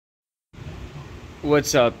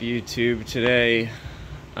What's up, YouTube? Today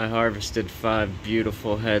I harvested 5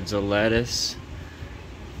 beautiful heads of lettuce.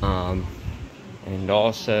 And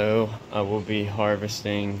also I will be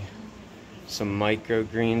harvesting some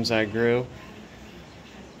microgreens I grew.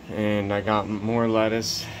 And I got more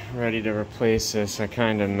lettuce ready to replace this. I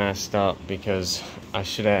kind of messed up because I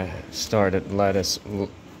should have started lettuce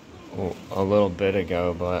a little bit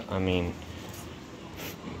ago, but I mean,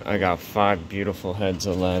 I got 5 beautiful heads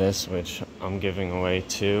of lettuce, which I'm giving away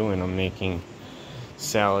too, and I'm making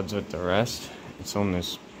salads with the rest. It's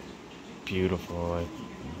almost beautiful.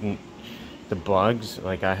 Like the bugs,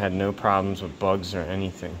 like I had no problems with bugs or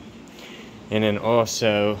anything. And then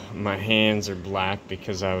also my hands are black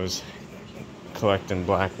because I was collecting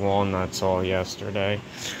black walnuts all yesterday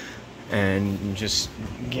and just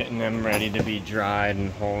getting them ready to be dried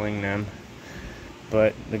and holing them.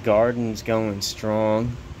 But the garden's going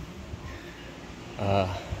strong.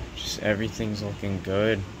 Just everything's looking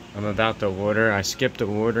good. I'm about to water. I skipped the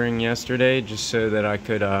watering yesterday just so that I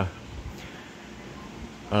could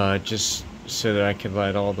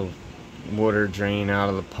let all the water drain out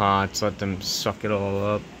of the pots, let them suck it all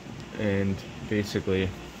up, and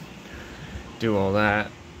basically do all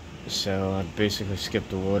that. So I basically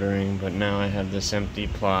skipped the watering, but now I have this empty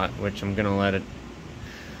plot, which I'm gonna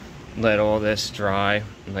let all this dry,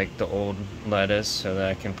 like the old lettuce, so that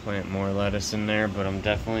I can plant more lettuce in there. But I'm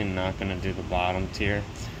definitely not gonna do the bottom tier,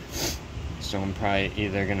 so I'm probably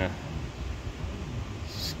either gonna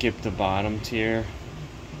skip the bottom tier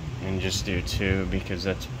and just do 2, because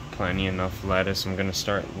that's plenty enough lettuce. I'm gonna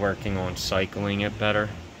start working on cycling it better.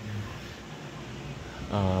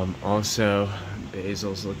 Also,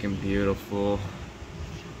 basil's looking beautiful.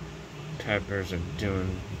 Peppers are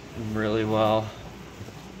doing really well.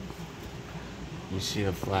 You see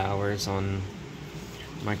the flowers on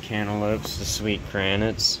my cantaloupes, the sweet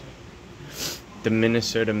granites. The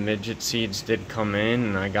Minnesota midget seeds did come in,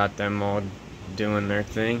 and I got them all doing their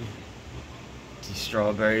thing. These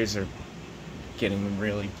strawberries are getting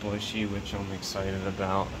really bushy, which I'm excited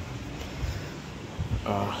about.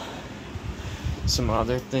 Some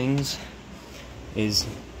other things is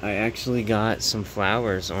I actually got some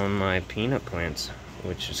flowers on my peanut plants,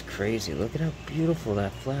 which is crazy. Look at how beautiful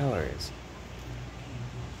that flower is.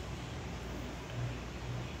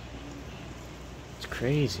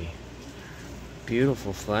 Crazy.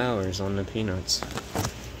 Beautiful flowers on the peanuts.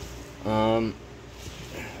 There's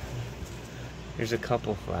a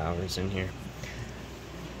couple flowers in here,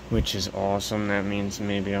 which is awesome. That means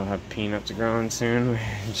maybe I'll have peanuts growing soon,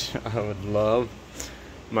 which I would love.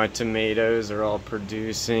 My tomatoes are all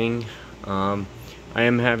producing. I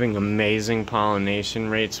am having amazing pollination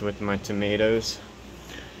rates with my tomatoes,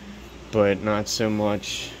 but not so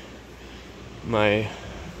much my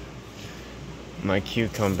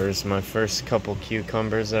cucumbers. My first couple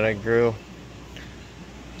cucumbers that I grew.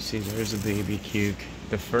 See, there's a baby cuke.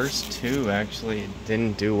 The first 2 actually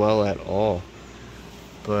didn't do well at all,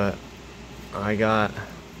 but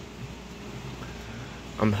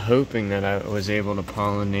I'm hoping that I was able to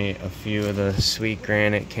pollinate a few of the sweet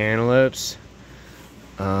granite cantaloupes.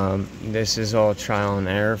 This is all trial and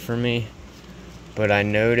error for me, but I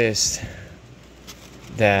noticed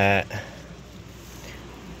that,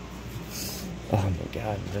 oh my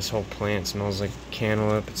god, this whole plant smells like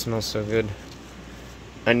cantaloupe. It smells so good.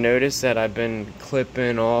 I noticed that I've been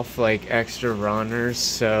clipping off like extra runners,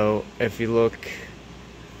 so if you look,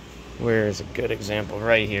 where is a good example?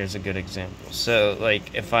 Right here is a good example. So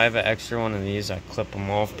like if I have an extra one of these, I clip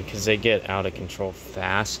them off because they get out of control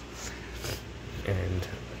fast. And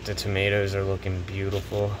the tomatoes are looking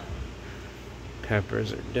beautiful.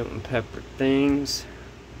 Peppers are doing pepper things.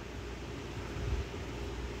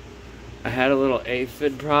 I had a little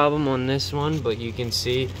aphid problem on this one, but you can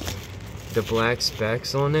see the black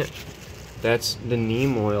specks on it. That's the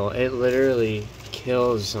neem oil. It literally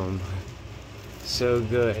kills them. So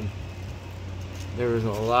good. There was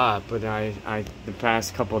a lot, but the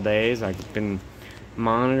past couple days I've been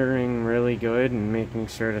monitoring really good and making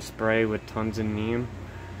sure to spray with tons of neem,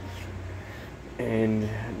 and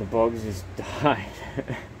the bugs just died.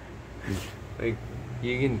 Like,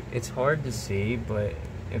 it's hard to see, but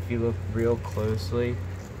if you look real closely,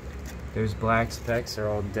 those black specks are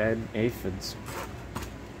all dead aphids.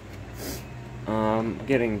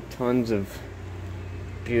 Getting tons of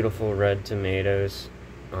beautiful red tomatoes.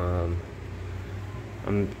 I'm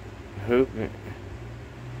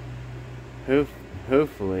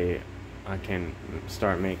hopefully I can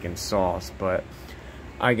start making sauce, but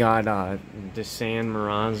I got the San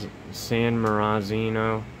Marzino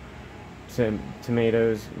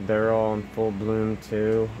tomatoes. They're all in full bloom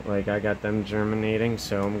too. Like, I got them germinating,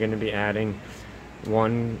 so I'm gonna be adding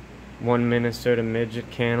one Minnesota midget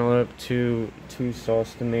cantaloupe, two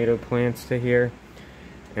sauce tomato plants to here,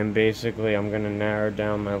 and basically I'm gonna narrow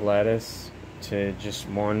down my lettuce to just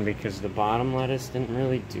one because the bottom lettuce didn't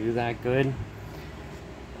really do that good.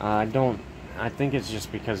 I think it's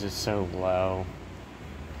just because it's so low.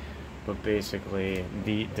 But basically,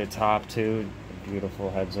 the top two beautiful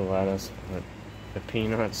heads of lettuce, but the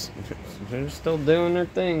peanuts, they're still doing their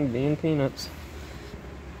thing, being peanuts.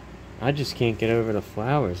 I just can't get over the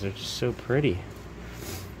flowers. They're just so pretty.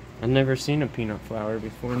 I've never seen a peanut flower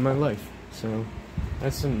before in my life, so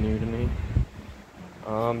that's something new to me.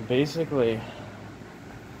 Basically,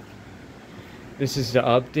 this is the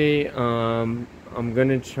update. I'm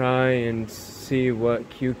gonna try and see what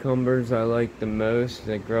cucumbers I like the most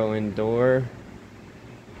that grow indoor.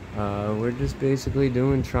 We're just basically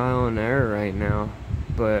doing trial and error right now,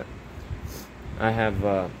 but I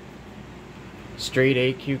have straight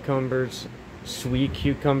A cucumbers, sweet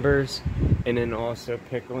cucumbers, and then also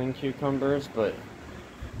pickling cucumbers. But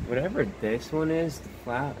whatever this one is,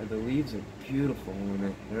 the leaves are beautiful on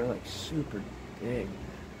it. They're like super big,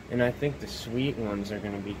 and I think the sweet ones are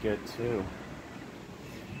gonna be good too.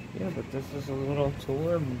 Yeah, but this is a little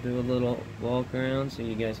tour. We'll do a little walk around so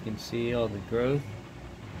you guys can see all the growth.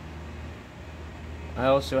 I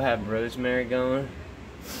also have rosemary going.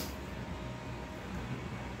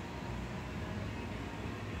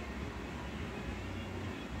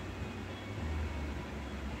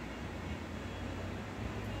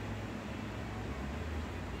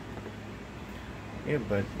 Yeah,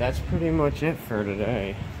 but that's pretty much it for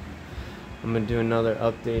today. I'm gonna do another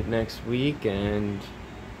update next week, and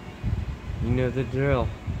you know the drill.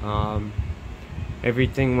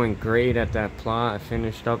 Everything went great at that plot. I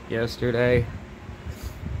finished up yesterday,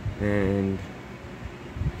 and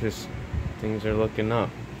just things are looking up.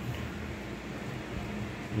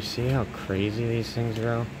 You see how crazy these things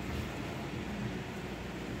grow?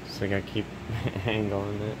 It's like I keep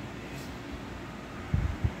angling it.